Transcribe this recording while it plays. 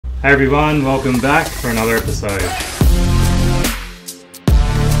Hey everyone, welcome back for another episode.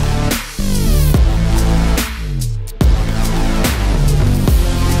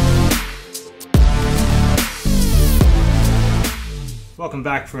 Welcome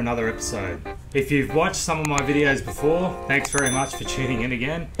back for another episode. If you've watched some of my videos before, thanks very much for tuning in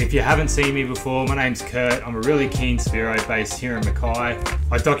again. If you haven't seen me before, my name's Kurt. I'm a really keen Spearo based here in Mackay.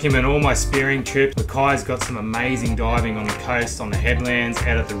 I document all my spearing trips. Mackay's got some amazing diving on the coast, on the headlands,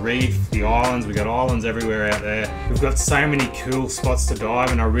 out at the reef, the islands. We've got islands everywhere out there. We've got so many cool spots to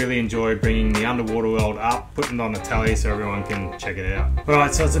dive, and I really enjoy bringing the underwater world up, putting it on the telly so everyone can check it out.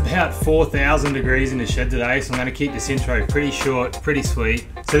 Alright, so it's about 4,000 degrees in the shed today, so I'm going to keep this intro pretty short, pretty sweet.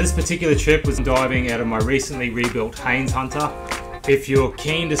 So this particular trip was diving out of my recently rebuilt Haynes Hunter. If you're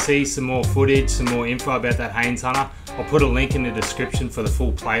keen to see some more footage, some more info about that Haynes Hunter, I'll put a link in the description for the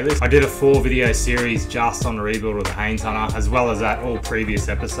full playlist. I did a 4-video series just on the rebuild of the Haynes Hunter, as well as that all previous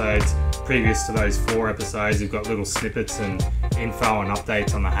episodes. Previous to those 4 episodes, you've got little snippets and info and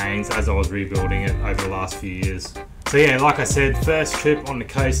updates on the Haynes as I was rebuilding it over the last few years. So yeah, like I said, first trip on the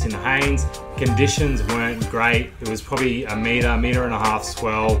coast in the Haynes. Conditions weren't great. It was probably a metre and a half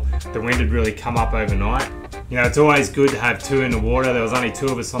swell. The wind had really come up overnight. You know, it's always good to have 2 in the water. There was only 2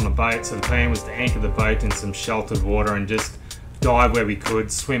 of us on the boat, so the plan was to anchor the boat in some sheltered water and just dive where we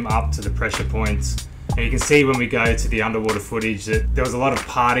could, swim up to the pressure points. And you can see when we go to the underwater footage that there was a lot of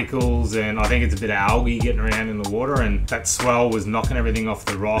particles, and I think it's a bit of algae getting around in the water, and that swell was knocking everything off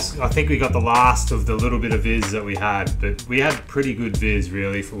the rocks. I think we got the last of the little bit of viz that we had, but we had pretty good viz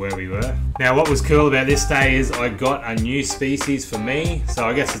really for where we were. Now what was cool about this day is I got a new species for me, so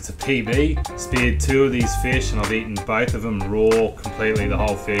I guess it's a PB. Speared 2 of these fish and I've eaten both of them raw, completely the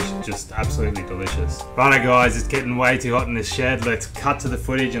whole fish, just absolutely delicious. Righto guys, it's getting way too hot in this shed. Let's cut to the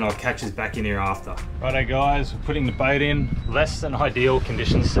footage and I'll catch us back in here after. Righto guys, we're putting the boat in. Less than ideal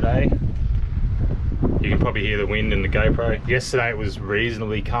conditions today. You can probably hear the wind in the GoPro. Yesterday it was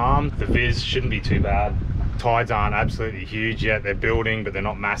reasonably calm. The viz shouldn't be too bad. Tides aren't absolutely huge yet. They're building, but they're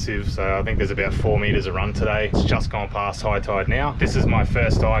not massive. So I think there's about 4 meters of run today. It's just gone past high tide now. This is my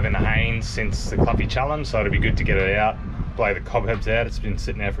first dive in the Haynes since the Cluffy Challenge, so it'll be good to get it out, blow the cobwebs out. It's been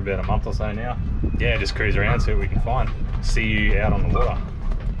sitting there for about a month or so now. Yeah, just cruise around, see what we can find. See you out on the water.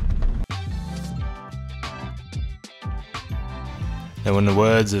 Now, in the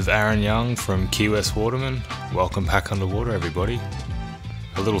words of Aaron Young from Key West Waterman, welcome back underwater everybody.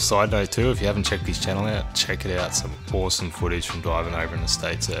 A little side note too, if you haven't checked his channel out, check it out. Some awesome footage from diving over in the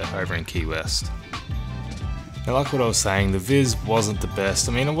States there, over in Key West. Now like what I was saying, the viz wasn't the best.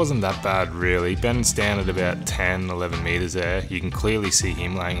 I mean, it wasn't that bad really. Ben's down at about 10, 11 meters there. You can clearly see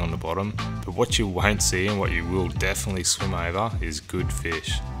him laying on the bottom. But what you won't see and what you will definitely swim over is good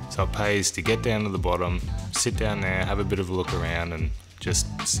fish. So it pays to get down to the bottom, sit down there, have a bit of a look around and just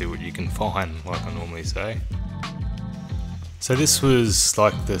see what you can find, like I normally say. So this was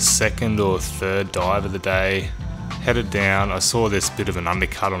like the 2nd or 3rd dive of the day. Headed down, I saw this bit of an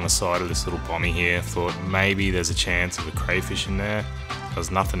undercut on the side of this little bommy here. Thought maybe there's a chance of a crayfish in there. There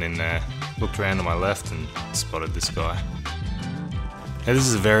was nothing in there. Looked around to my left and spotted this guy. Now this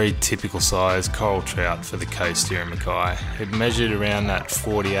is a very typical size coral trout for the coast here in Mackay. It measured around that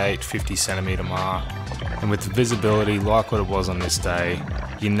 48-50 centimetre mark, and with the visibility like what it was on this day,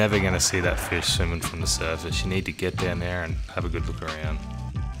 you're never going to see that fish swimming from the surface. You need to get down there and have a good look around.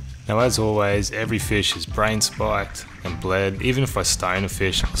 Now as always, every fish is brain spiked and bled. Even if I stone a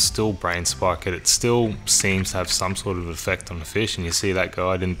fish, I'll still brain spike it. It still seems to have some sort of effect on the fish, and you see that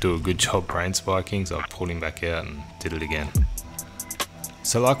guy didn't do a good job brain spiking, so I pulled him back out and did it again.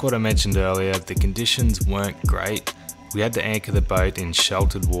 So like what I mentioned earlier, the conditions weren't great. We had to anchor the boat in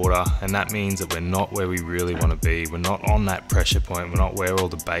sheltered water, and that means that we're not where we really want to be. We're not on that pressure point, we're not where all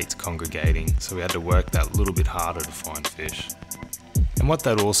the bait's congregating, so we had to work that little bit harder to find fish. And what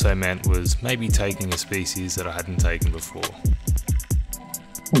that also meant was maybe taking a species that I hadn't taken before.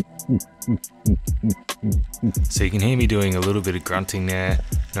 So you can hear me doing a little bit of grunting there.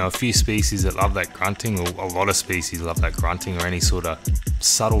 Now a few species that love that grunting, or a lot of species love that grunting or any sort of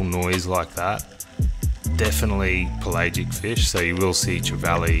subtle noise like that. Definitely pelagic fish, so you will see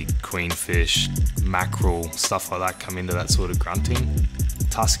trevally, queenfish, mackerel, stuff like that come into that sort of grunting.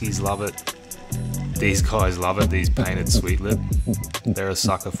 Tuskies love it. These guys love it, these painted sweetlip. They're a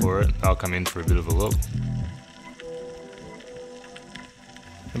sucker for it. They'll come in for a bit of a look.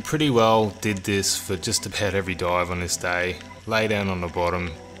 And pretty well did this for just about every dive on this day. Lay down on the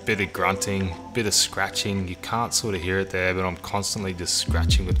bottom, bit of grunting, bit of scratching. You can't sort of hear it there, but I'm constantly just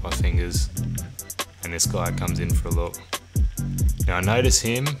scratching with my fingers. And this guy comes in for a look. Now I notice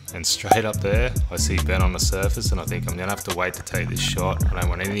him, and straight up there I see Ben on the surface, and I think I'm gonna have to wait to take this shot. I don't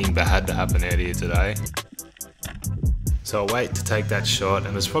want anything bad to happen out here today. So I'll wait to take that shot,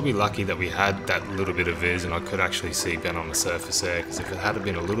 and it's probably lucky that we had that little bit of viz and I could actually see Ben on the surface there, because if it had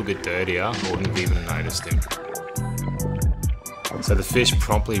been a little bit dirtier, I wouldn't have even noticed him. So the fish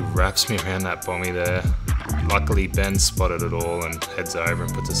promptly wraps me around that bommy there. Luckily Ben spotted it all and heads over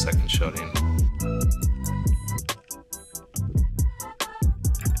and puts a second shot in.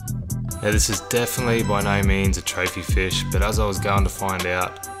 Now this is definitely by no means a trophy fish, but as I was going to find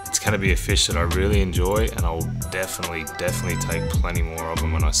out, it's going to be a fish that I really enjoy, and I'll definitely take plenty more of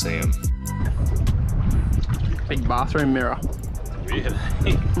them when I see them. Big bathroom mirror. Really?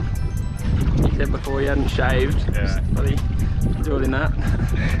 You said before you hadn't shaved. Yeah. Bloody do it in that.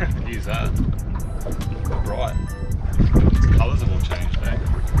 Use that. Right. Its colours have all changed, eh?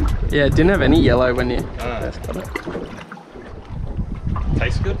 Yeah, it didn't have any yellow when you first got it.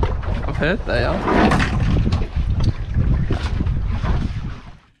 Tastes good? I've heard they are.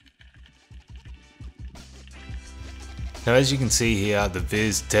 Now as you can see here, the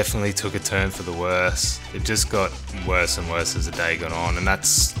viz definitely took a turn for the worse. It just got worse and worse as the day got on, and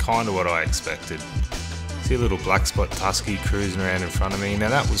that's kind of what I expected. See a little black spot tusky cruising around in front of me. Now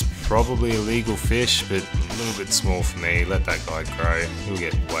that was probably a legal fish, but a little bit small for me. Let that guy grow. He'll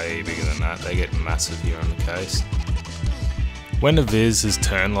get way bigger than that. They get massive here on the coast. When the viz has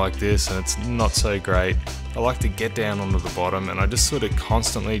turned like this and it's not so great, I like to get down onto the bottom, and I just sort of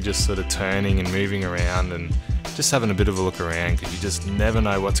constantly just sort of turning and moving around and just having a bit of a look around, because you just never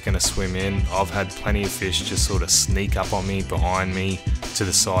know what's going to swim in. I've had plenty of fish just sort of sneak up on me, behind me, to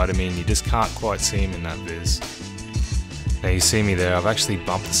the side of me, and you just can't quite see them in that viz. Now you see me there, I've actually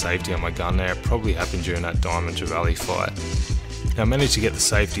bumped the safety on my gun there. It probably happened during that Diamond Trevally fight. Now I managed to get the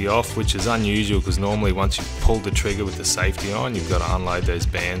safety off, which is unusual because normally once you've pulled the trigger with the safety on, you've got to unload those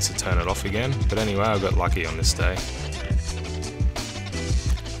bands to turn it off again. But anyway, I got lucky on this day.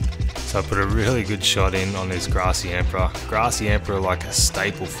 So I put a really good shot in on this Grassy Emperor. Grassy Emperor are like a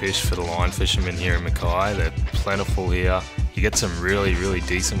staple fish for the line fishermen here in Mackay. They're plentiful here. You get some really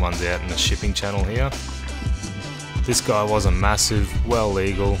decent ones out in the shipping channel here. This guy was a massive, well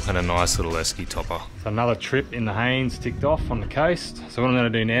legal, and a nice little esky topper. So another trip in the Haines ticked off on the coast. So what I'm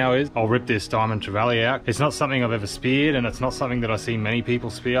going to do now is I'll rip this Diamond Trevally out. It's not something I've ever speared, and it's not something that I see many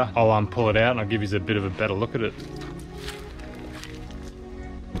people spear. I'll pull it out and I'll give you a bit of a better look at it.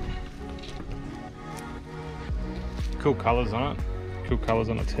 Cool colours on it. Cool colours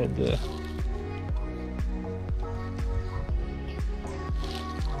on its head there.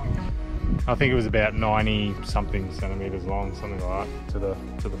 I think it was about 90 something centimetres long, something like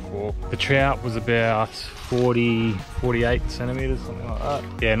that, to the fork. The trout was about 40, 48 centimetres, something like that.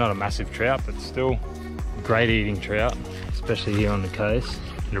 Yeah, not a massive trout, but still great eating trout, especially here on the coast.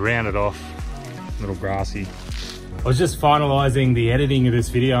 And to round it off, little Grassy. I was just finalising the editing of this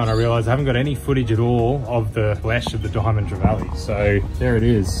video and I realised I haven't got any footage at all of the flesh of the Diamond Trevally. So there it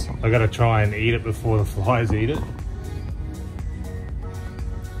is. I got to try and eat it before the flies eat it.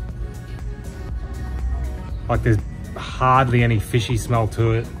 Like there's hardly any fishy smell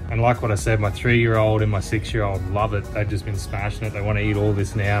to it. And like what I said, my 3-year-old and my 6-year-old love it. They've just been smashing it. They want to eat all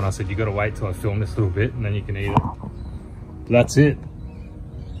this now. And I said, you got to wait till I film this little bit and then you can eat it. But that's it.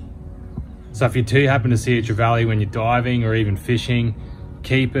 So if you do happen to see a Trevally when you're diving or even fishing,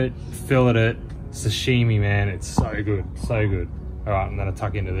 keep it, fillet it, sashimi, man. It's so good, so good. All right, I'm gonna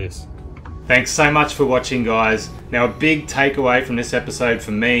tuck into this. Thanks so much for watching, guys. Now a big takeaway from this episode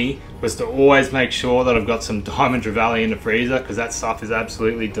for me was to always make sure that I've got some Diamond Trevally in the freezer, because that stuff is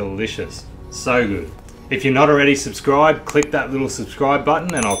absolutely delicious. So good. If you're not already subscribed, click that little subscribe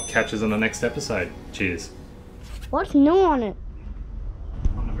button and I'll catch us on the next episode. Cheers. What's new on it?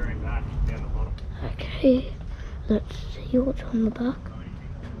 On the very back, down the bottom. Okay, let's see what's on the back.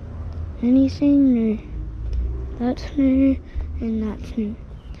 Anything new? That's new, and that's new.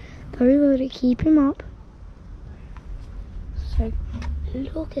 Very well to keep him up. So,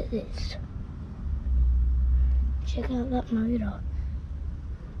 look at this. Check out that motor.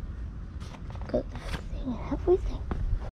 Got that thing and everything.